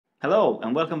Hello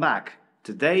and welcome back.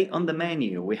 Today on the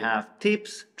menu we have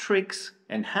tips, tricks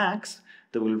and hacks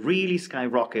that will really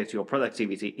skyrocket your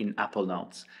productivity in Apple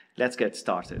Notes. Let's get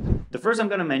started. The first I'm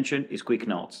going to mention is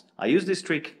Quicknotes. I use this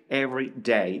trick every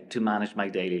day to manage my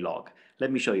daily log.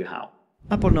 Let me show you how.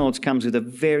 Apple Notes comes with a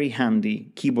very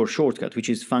handy keyboard shortcut, which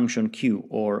is Function Q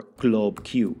or Globe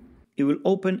Q. It will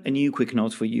open a new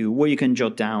Quicknote for you where you can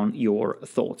jot down your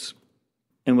thoughts.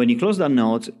 And when you close that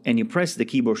note and you press the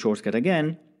keyboard shortcut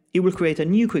again, it will create a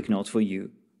new Quicknote for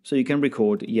you, so you can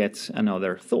record yet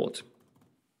another thought.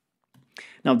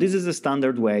 Now, this is a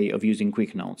standard way of using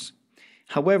Quicknotes.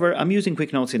 However, I'm using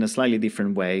Quicknotes in a slightly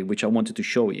different way, which I wanted to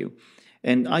show you,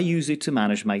 and I use it to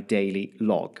manage my daily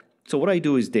log. So what I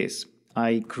do is this.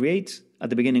 I create, at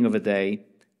the beginning of a day,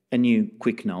 a new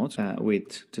Quicknote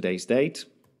with today's date.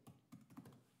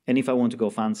 And if I want to go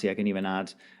fancy, I can even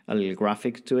add a little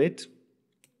graphic to it,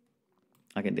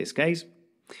 like in this case.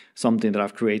 Something that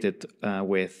I've created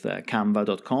with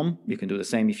canva.com. You can do the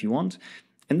same if you want.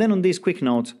 And then on this quick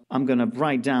note, I'm going to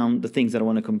write down the things that I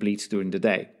want to complete during the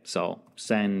day. So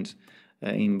send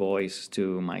invoice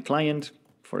to my client,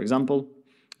 for example,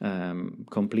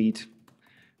 complete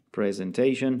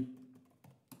presentation,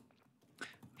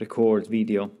 record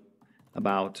video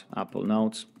about Apple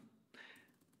Notes,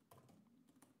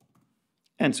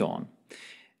 and so on.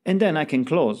 And then I can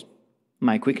close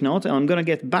my quick note, and I'm going to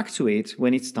get back to it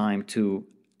when it's time to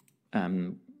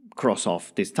cross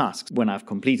off these tasks, when I've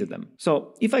completed them.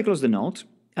 So if I close the note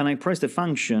and I press the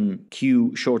Function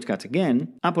Q shortcut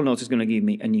again, Apple Notes is going to give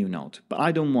me a new note. But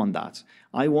I don't want that.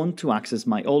 I want to access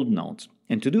my old note.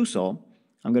 And to do so,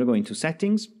 I'm going to go into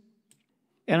Settings,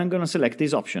 and I'm going to select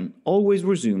this option, Always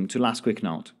Resume to Last Quick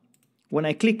Note. When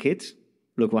I click it,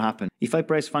 look what happened. If I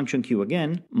press Function Q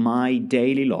again, my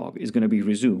daily log is going to be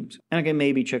resumed. And I can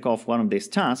maybe check off one of these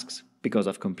tasks because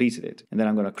I've completed it. And then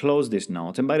I'm going to close this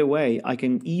note. And by the way, I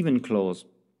can even close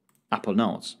Apple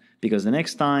Notes, because the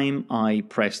next time I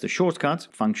press the shortcut,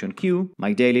 Function Q,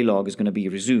 my daily log is going to be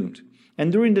resumed.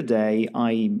 And during the day,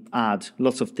 I add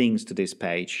lots of things to this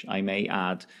page. I may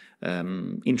add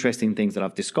interesting things that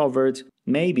I've discovered.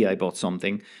 Maybe I bought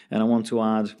something and I want to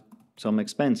add some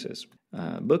expenses.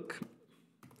 Book,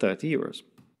 30 euros,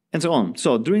 and so on.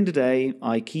 So during the day,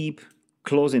 I keep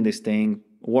closing this thing,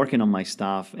 working on my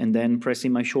stuff, and then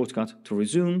pressing my shortcut to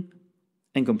resume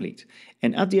and complete.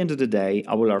 And at the end of the day,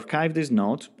 I will archive this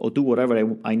note or do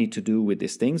whatever I need to do with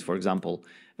these things. For example,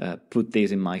 put this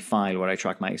in my file where I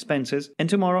track my expenses. And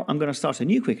tomorrow, I'm going to start a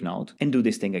new quick note and do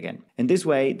this thing again. And this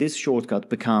way, this shortcut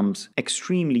becomes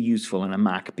extremely useful on a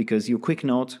Mac, because your quick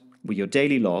note with your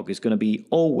daily log is going to be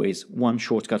always one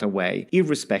shortcut away,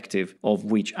 irrespective of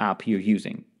which app you're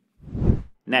using.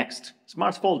 Next,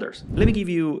 smart folders. Let me give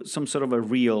you some sort of a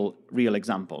real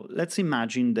example. Let's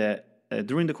imagine that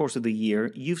during the course of the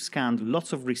year, you've scanned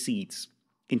lots of receipts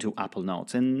into Apple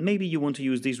Notes, and maybe you want to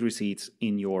use these receipts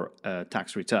in your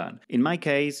tax return. In my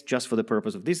case, just for the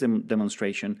purpose of this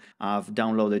demonstration, I've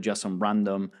downloaded just some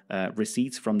random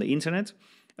receipts from the internet.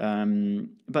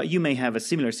 But you may have a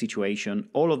similar situation,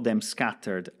 all of them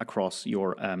scattered across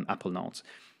your Apple Notes.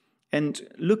 And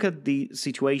look at the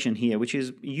situation here, which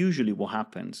is usually what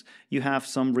happens. You have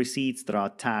some receipts that are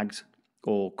tagged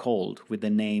or called with the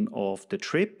name of the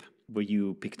trip where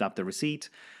you picked up the receipt.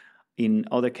 In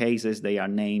other cases, they are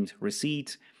named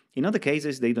receipt. In other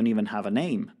cases, they don't even have a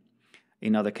name.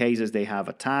 In other cases, they have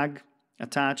a tag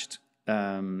attached.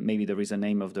 Maybe there is a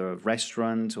name of the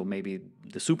restaurant or maybe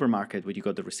the supermarket where you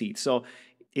got the receipt. So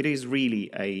it is really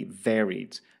a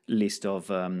varied list of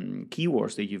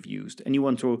keywords that you've used, and you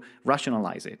want to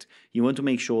rationalize it. You want to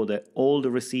make sure that all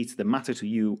the receipts that matter to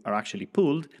you are actually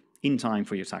pulled in time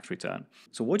for your tax return.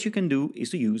 So what you can do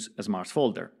is to use a smart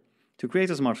folder. To create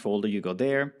a smart folder, you go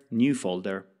there, new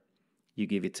folder, you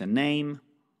give it a name.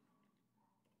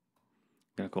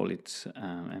 I'm going to call it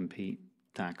MP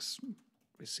Tax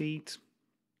Receipt.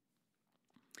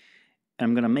 And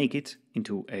I'm going to make it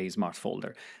into a smart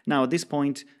folder. Now, at this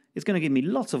point, it's going to give me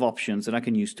lots of options that I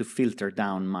can use to filter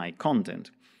down my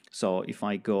content. So if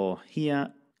I go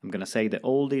here, I'm going to say that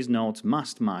all these notes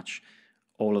must match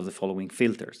all of the following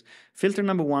filters. Filter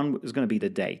number one is going to be the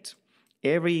date.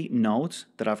 Every note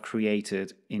that I've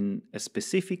created in a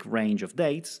specific range of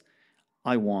dates,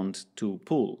 I want to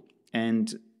pull.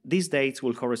 And these dates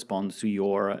will correspond to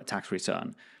your tax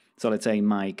return. So let's say in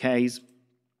my case,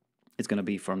 it's going to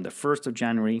be from the 1st of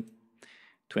January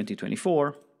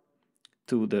 2024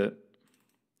 to the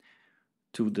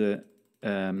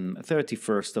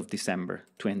 31st of December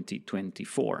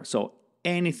 2024. So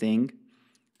anything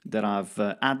that I've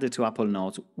added to Apple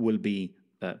Notes will be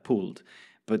pulled.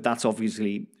 But that's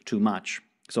obviously too much.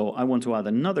 So I want to add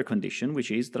another condition, which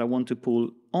is that I want to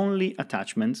pull only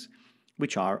attachments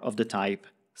which are of the type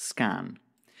scan.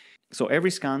 So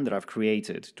every scan that I've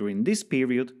created during this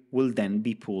period will then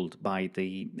be pulled by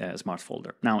the smart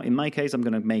folder. Now, in my case, I'm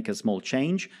going to make a small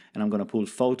change and I'm going to pull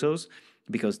photos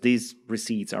because these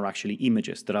receipts are actually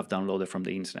images that I've downloaded from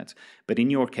the internet. But in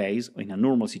your case, in a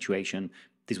normal situation,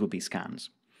 this would be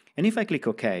scans. And if I click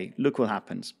OK, look what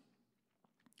happens.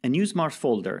 A new smart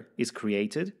folder is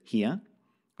created here,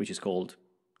 which is called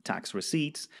tax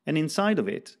receipts. And inside of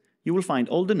it, you will find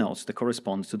all the notes that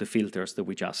correspond to the filters that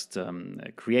we just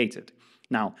created.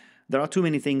 Now, there are too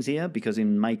many things here because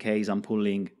in my case, I'm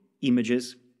pulling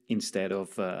images instead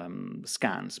of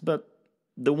scans, but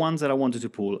the ones that I wanted to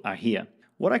pull are here.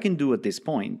 What I can do at this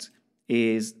point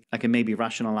is I can maybe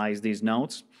rationalize these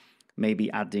notes, maybe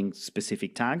adding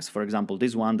specific tags. For example,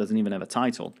 this one doesn't even have a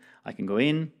title. I can go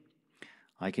in,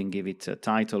 I can give it a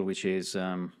title which is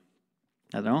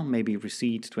I don't know, maybe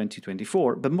receipt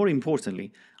 2024, but more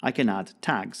importantly, I can add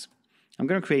tags. I'm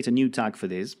going to create a new tag for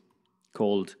this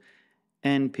called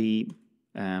NP,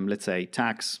 let's say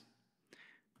tax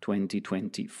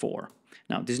 2024.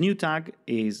 Now, this new tag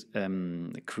is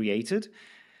created,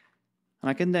 and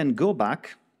I can then go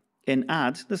back and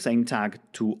add the same tag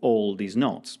to all these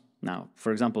notes. Now,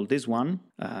 for example, this one,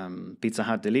 Pizza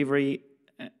Hut delivery,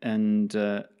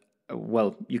 and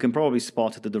well, you can probably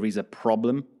spot that there is a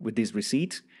problem with this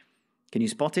receipt. Can you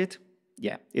spot it?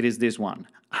 Yeah, it is this one.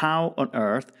 How on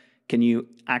earth can you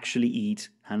actually eat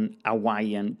an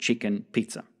Hawaiian chicken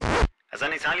pizza? As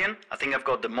an Italian, I think I've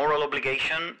got the moral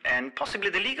obligation and possibly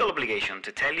the legal obligation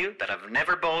to tell you that I've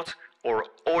never bought or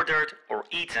ordered or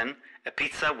eaten a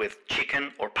pizza with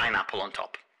chicken or pineapple on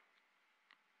top.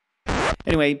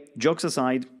 Anyway, jokes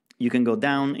aside, you can go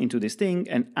down into this thing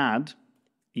and add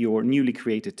your newly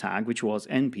created tag, which was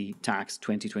NP Tax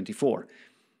 2024.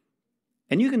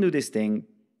 And you can do this thing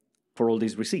for all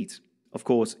these receipts. Of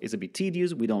course, it's a bit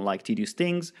tedious. We don't like tedious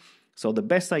things. So the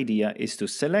best idea is to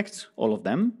select all of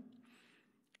them.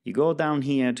 You go down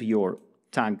here to your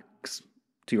tags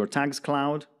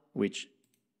cloud, which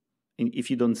if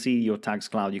you don't see your tags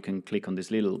cloud, you can click on this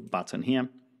little button here.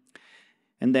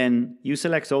 And then you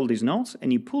select all these notes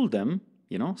and you pull them,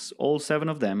 all 7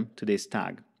 of them to this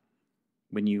tag.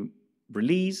 When you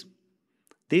release,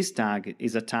 this tag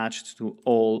is attached to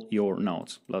all your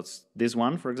notes. That's this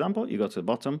one, for example. You go to the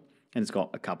bottom, and it's got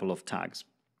a couple of tags.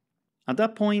 At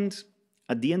that point,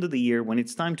 at the end of the year, when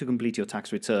it's time to complete your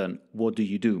tax return, what do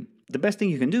you do? The best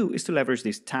thing you can do is to leverage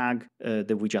this tag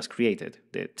that we just created,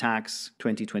 the Tax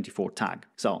 2024 tag.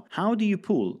 So how do you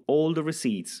pull all the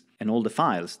receipts and all the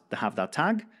files that have that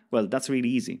tag? Well, that's really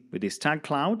easy. With this tag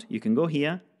cloud, you can go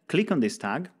here, click on this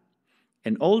tag,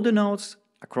 and all the notes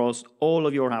across all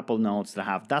of your Apple notes that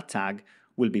have that tag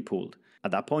will be pulled.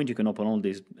 At that point, you can open all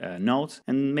these notes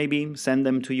and maybe send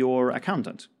them to your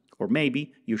accountant. Or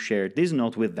maybe you share this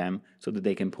note with them so that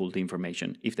they can pull the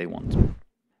information if they want.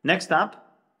 Next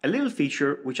up, a little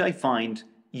feature which I find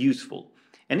useful.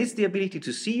 And it's the ability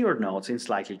to see your notes in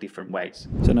slightly different ways.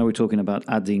 So now we're talking about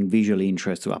adding visual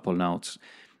interest to Apple Notes.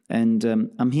 And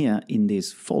I'm here in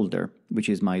this folder, which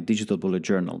is my digital bullet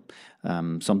journal,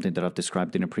 something that I've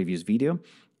described in a previous video.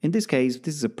 In this case,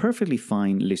 this is a perfectly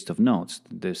fine list of notes,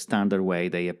 the standard way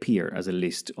they appear as a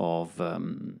list of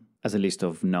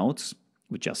notes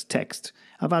with just text.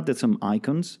 I've added some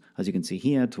icons, as you can see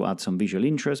here, to add some visual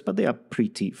interest, but they are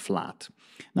pretty flat.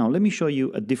 Now, let me show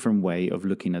you a different way of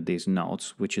looking at these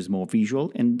notes, which is more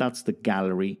visual, and that's the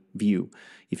gallery view.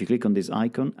 If you click on this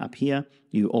icon up here,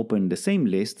 you open the same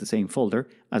list, the same folder,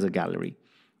 as a gallery.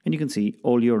 And you can see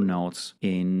all your notes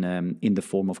in the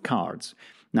form of cards.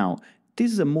 Now,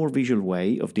 this is a more visual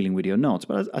way of dealing with your notes,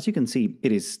 but as you can see,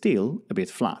 it is still a bit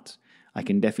flat. I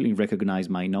can definitely recognize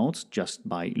my notes just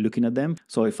by looking at them.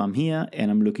 So if I'm here and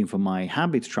I'm looking for my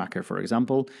habit tracker, for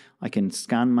example, I can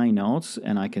scan my notes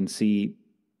and I can see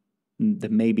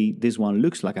that maybe this one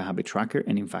looks like a habit tracker,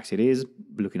 and in fact it is,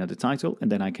 looking at the title,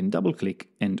 and then I can double click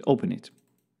and open it.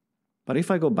 But if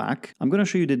I go back, I'm going to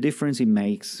show you the difference it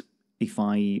makes if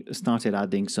I started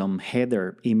adding some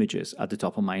header images at the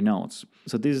top of my notes.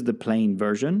 So this is the plain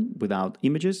version without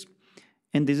images,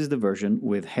 and this is the version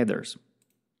with headers.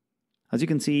 As you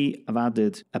can see, I've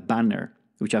added a banner,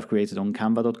 which I've created on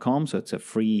canva.com, so it's a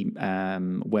free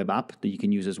web app that you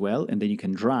can use as well, and then you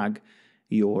can drag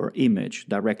your image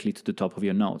directly to the top of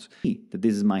your notes. That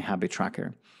this is my habit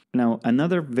tracker. Now,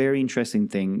 another very interesting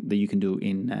thing that you can do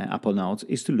in Apple Notes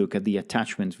is to look at the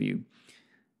attachments view.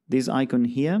 This icon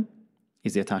here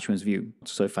is the attachments view.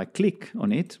 So if I click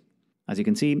on it, as you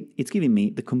can see, it's giving me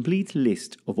the complete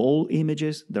list of all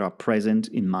images that are present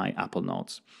in my Apple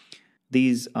Notes.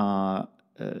 These are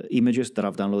images that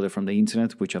I've downloaded from the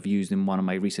internet, which I've used in one of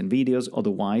my recent videos.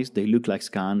 Otherwise, they look like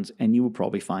scans, and you will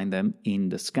probably find them in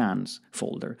the scans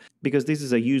folder. Because this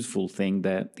is a useful thing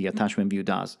that the attachment view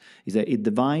does, is that it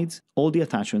divides all the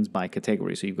attachments by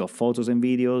category. So you've got photos and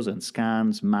videos and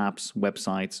scans, maps,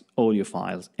 websites, audio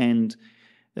files, and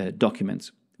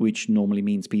documents, which normally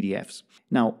means PDFs.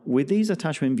 Now, with this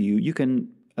attachment view, you can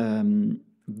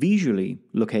visually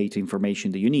locate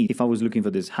information that you need. If I was looking for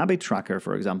this habit tracker,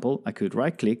 for example, I could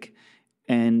right-click,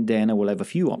 and then I will have a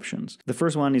few options. The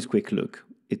first one is Quick Look.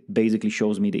 It basically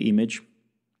shows me the image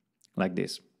like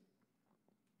this.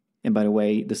 And by the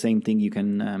way, the same thing you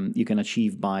can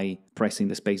achieve by pressing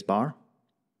the space bar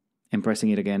and pressing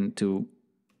it again to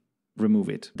remove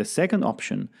it. The second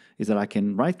option is that I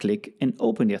can right-click and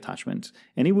open the attachment,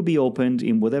 and it will be opened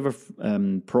in whatever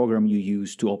program you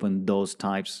use to open those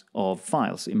types of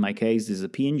files. In my case, this is a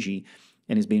PNG,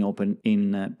 and it's been opened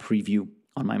in Preview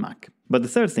on my Mac. But the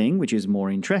third thing, which is more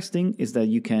interesting, is that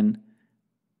you can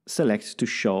select to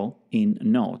show in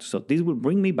Note. So this will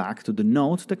bring me back to the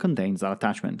note that contains that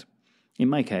attachment. In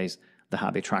my case, the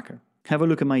habit tracker. Have a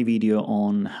look at my video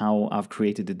on how I've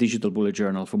created the digital bullet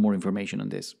journal for more information on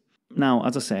this. Now,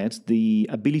 as I said, the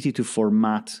ability to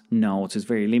format notes is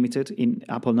very limited in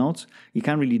Apple Notes. You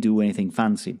can't really do anything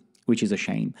fancy, which is a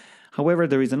shame. However,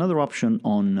 there is another option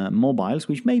on mobiles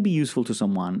which may be useful to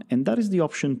someone, and that is the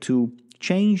option to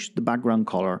change the background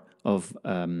color of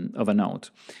a note.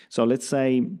 So let's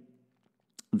say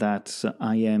that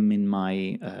I am in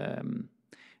my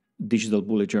digital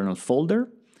bullet journal folder,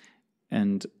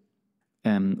 and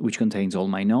which contains all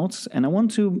my notes, and I want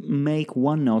to make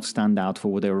one note stand out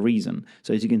for whatever reason.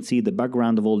 So as you can see, the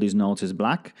background of all these notes is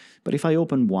black, but if I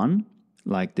open one,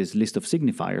 like this list of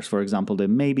signifiers, for example, that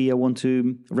maybe I want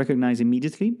to recognize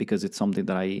immediately because it's something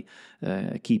that I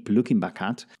keep looking back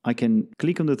at, I can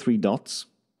click on the three dots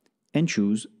and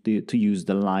choose to use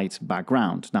the light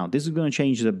background. Now, this is going to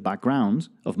change the background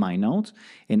of my note,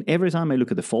 and every time I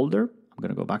look at the folder, I'm going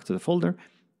to go back to the folder,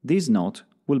 this note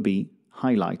will be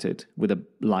highlighted with a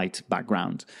light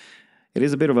background. It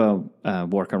is a bit of a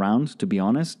workaround, to be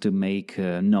honest, to make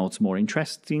notes more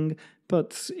interesting,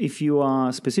 but if you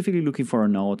are specifically looking for a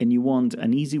note and you want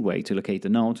an easy way to locate the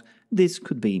note, this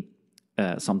could be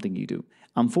something you do.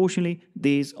 Unfortunately,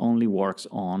 this only works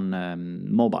on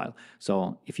mobile.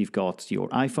 So if you've got your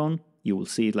iPhone, you will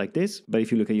see it like this, but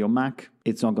if you look at your Mac,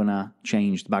 it's not gonna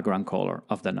change the background color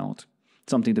of the note.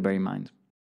 Something to bear in mind.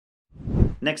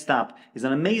 Next up is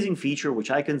an amazing feature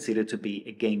which I consider to be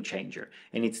a game changer,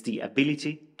 and it's the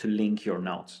ability to link your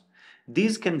notes.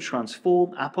 This can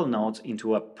transform Apple Notes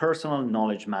into a personal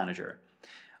knowledge manager.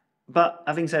 But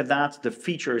having said that, the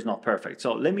feature is not perfect.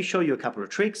 So let me show you a couple of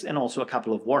tricks and also a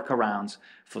couple of workarounds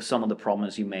for some of the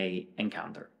problems you may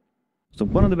encounter. So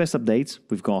one of the best updates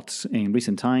we've got in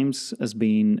recent times has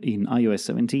been in iOS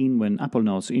 17 when Apple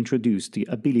Notes introduced the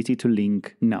ability to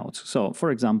link notes. So for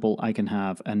example, I can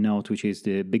have a note which is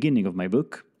the beginning of my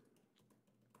book,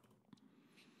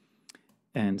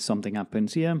 and something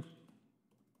happens here.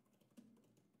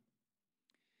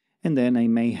 And then I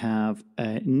may have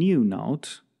a new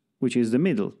note which is the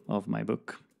middle of my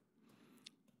book.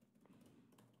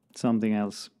 Something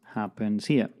else happens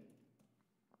here.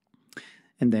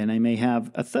 And then I may have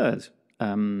a third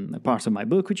part of my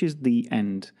book, which is the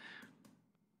end.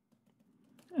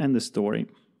 And the story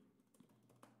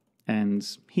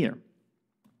ends here.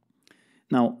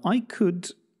 Now, I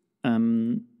could,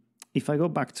 if I go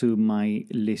back to my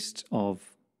list of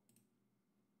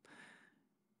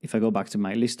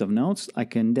notes, I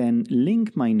can then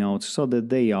link my notes so that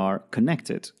they are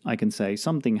connected. I can say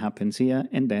something happens here,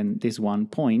 and then this one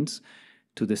points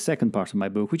to the second part of my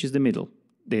book, which is the middle.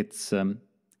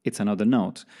 It's another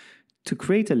note. To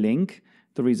create a link,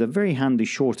 there is a very handy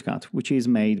shortcut, which is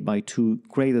made by two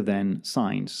greater than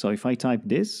signs. So if I type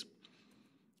this,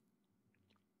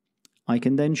 I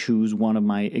can then choose one of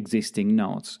my existing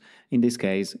notes. In this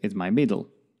case, it's my middle.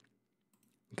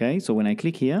 Okay, so when I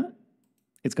click here,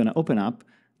 it's going to open up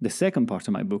the second part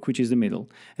of my book, which is the middle.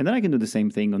 And then I can do the same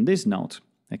thing on this note.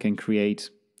 I can create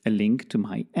a link to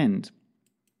my end.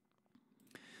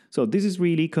 So this is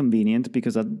really convenient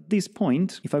because at this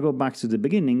point, if I go back to the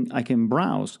beginning, I can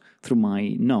browse through my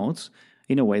notes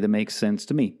in a way that makes sense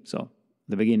to me. So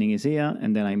the beginning is here,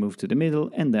 and then I move to the middle,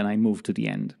 and then I move to the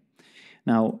end.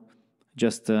 Now,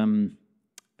 just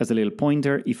as a little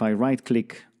pointer, if I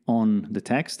right-click on the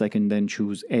text, I can then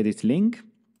choose Edit Link,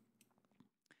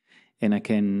 and I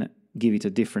can give it a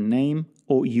different name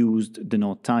or use the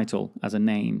note title as a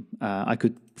name. I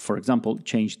could, for example,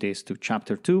 change this to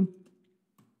Chapter 2,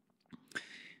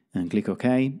 and click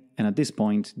OK, and at this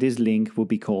point, this link will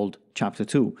be called Chapter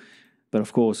 2. but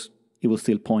of course, it will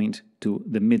still point to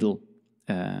the middle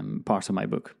part of my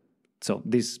book. So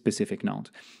this specific note.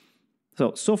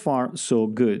 So far, so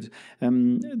good.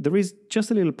 There is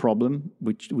just a little problem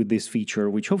with this feature,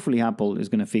 which hopefully Apple is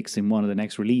going to fix in one of the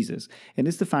next releases. And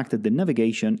it's the fact that the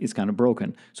navigation is kind of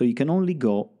broken. So you can only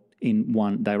go in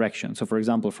one direction. So for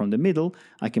example, from the middle,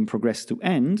 I can progress to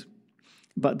end,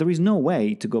 but there is no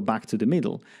way to go back to the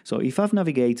middle. So if I've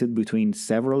navigated between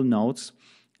several notes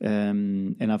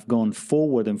and I've gone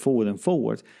forward and forward and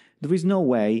forward, there is no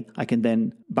way I can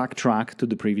then backtrack to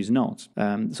the previous notes.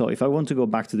 So if I want to go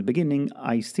back to the beginning,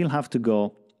 I still have to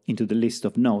go into the list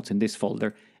of notes in this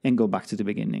folder and go back to the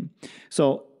beginning.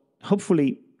 So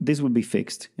hopefully this will be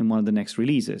fixed in one of the next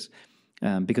releases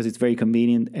because it's very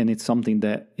convenient and it's something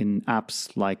that in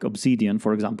apps like Obsidian,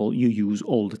 for example, you use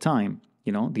all the time.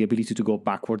 You know, the ability to go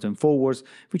backwards and forwards,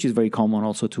 which is very common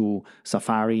also to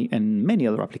Safari and many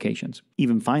other applications.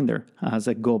 Even Finder has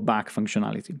a go back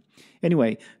functionality.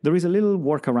 Anyway, there is a little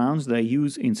workarounds that I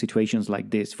use in situations like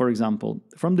this. For example,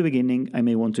 from the beginning, I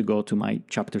may want to go to my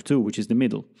chapter 2, which is the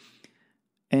middle.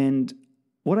 And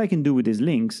what I can do with these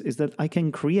links is that I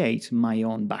can create my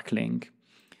own backlink.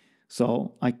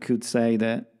 So I could say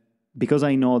that because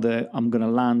I know that I'm going to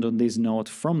land on this note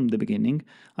from the beginning,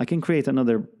 I can create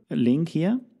another link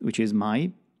here, which is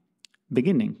my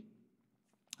beginning.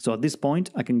 So at this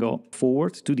point, I can go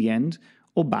forward to the end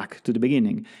or back to the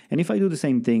beginning. And if I do the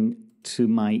same thing to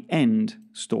my end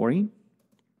story,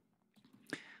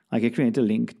 I can create a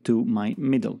link to my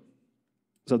middle.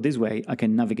 So this way, I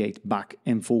can navigate back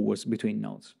and forwards between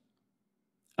notes.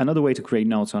 Another way to create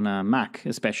notes on a Mac,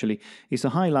 especially, is to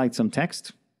highlight some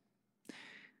text,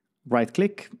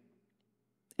 right-click,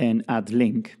 and add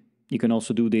link. You can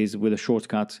also do this with a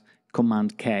shortcut,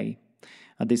 Command K.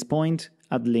 At this point,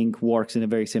 add link works in a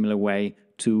very similar way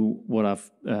to what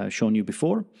I've shown you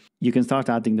before. You can start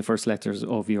adding the first letters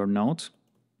of your note,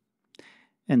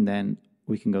 and then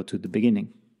we can go to the beginning.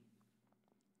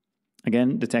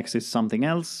 Again, the text is something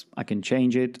else. I can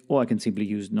change it, or I can simply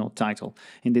use note title.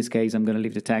 In this case, I'm going to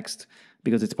leave the text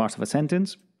because it's part of a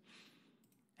sentence.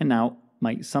 And now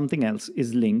my something else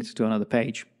is linked to another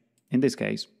page. In this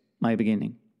case, my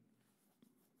beginning.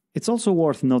 It's also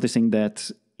worth noticing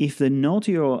that if the note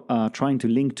you're trying to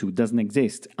link to doesn't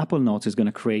exist, Apple Notes is going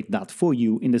to create that for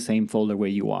you in the same folder where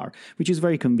you are, which is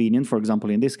very convenient. For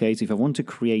example, in this case, if I want to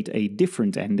create a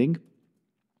different ending,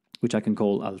 which I can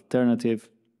call alternative,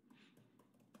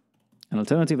 an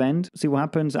alternative end, see what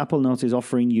happens? Apple Notes is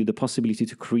offering you the possibility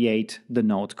to create the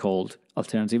note called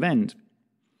alternative end.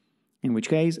 In which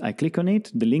case, I click on it,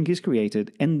 the link is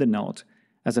created, and the note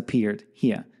has appeared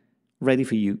here, ready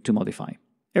for you to modify.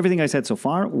 Everything I said so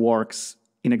far works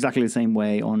in exactly the same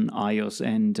way on iOS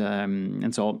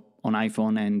and so on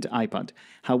iPhone and iPad.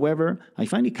 However, I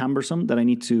find it cumbersome that I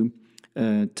need to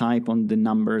type on the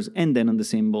numbers and then on the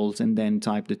symbols and then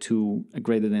type the two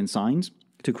greater than signs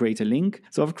to create a link.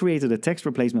 So I've created a text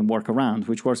replacement workaround,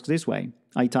 which works this way.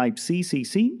 I type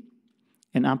CCC,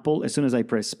 and Apple, as soon as I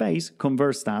press space,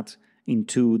 converts that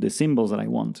into the symbols that I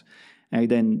want. I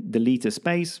then delete a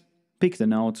space, pick the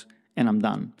note, and I'm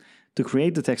done. To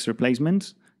create the text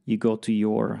replacement, you go to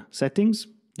your settings,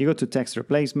 you go to text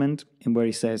replacement, and where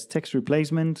it says text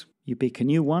replacement, you pick a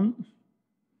new one.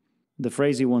 The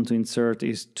phrase you want to insert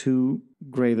is two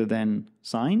greater than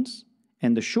signs,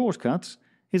 and the shortcut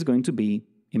is going to be,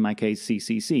 in my case,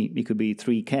 CCC. It could be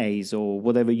 3Ks or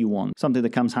whatever you want. Something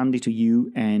that comes handy to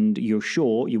you and you're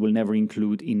sure you will never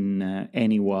include in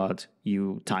any word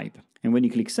you type. And when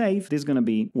you click save, this is going to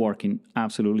be working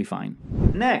absolutely fine.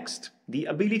 Next, the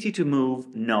ability to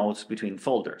move notes between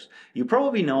folders. You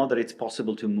probably know that it's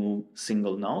possible to move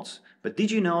single notes, but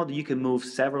did you know that you can move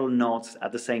several notes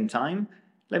at the same time?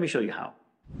 Let me show you how.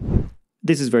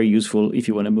 This is very useful if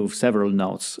you want to move several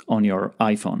notes on your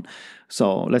iPhone.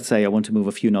 So let's say I want to move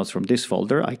a few notes from this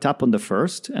folder. I tap on the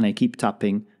first and I keep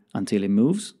tapping until it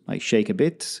moves. I shake a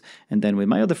bit, and then with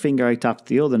my other finger I tap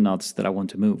the other notes that I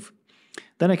want to move.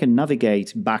 Then I can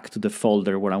navigate back to the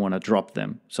folder where I want to drop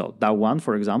them. So that one,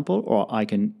 for example, or I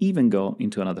can even go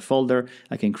into another folder.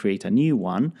 I can create a new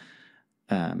one,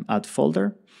 add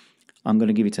folder. I'm going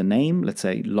to give it a name, let's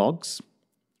say logs.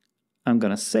 I'm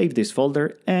going to save this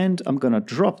folder and I'm going to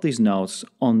drop these notes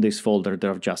on this folder that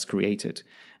I've just created.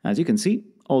 As you can see,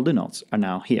 all the notes are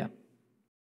now here.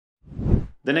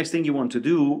 The next thing you want to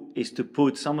do is to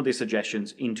put some of these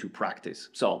suggestions into practice.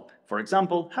 So, for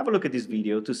example, have a look at this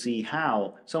video to see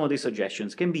how some of these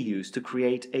suggestions can be used to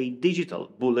create a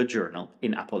digital bullet journal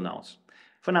in Apple Notes.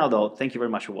 For now though, thank you very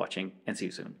much for watching and see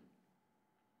you soon.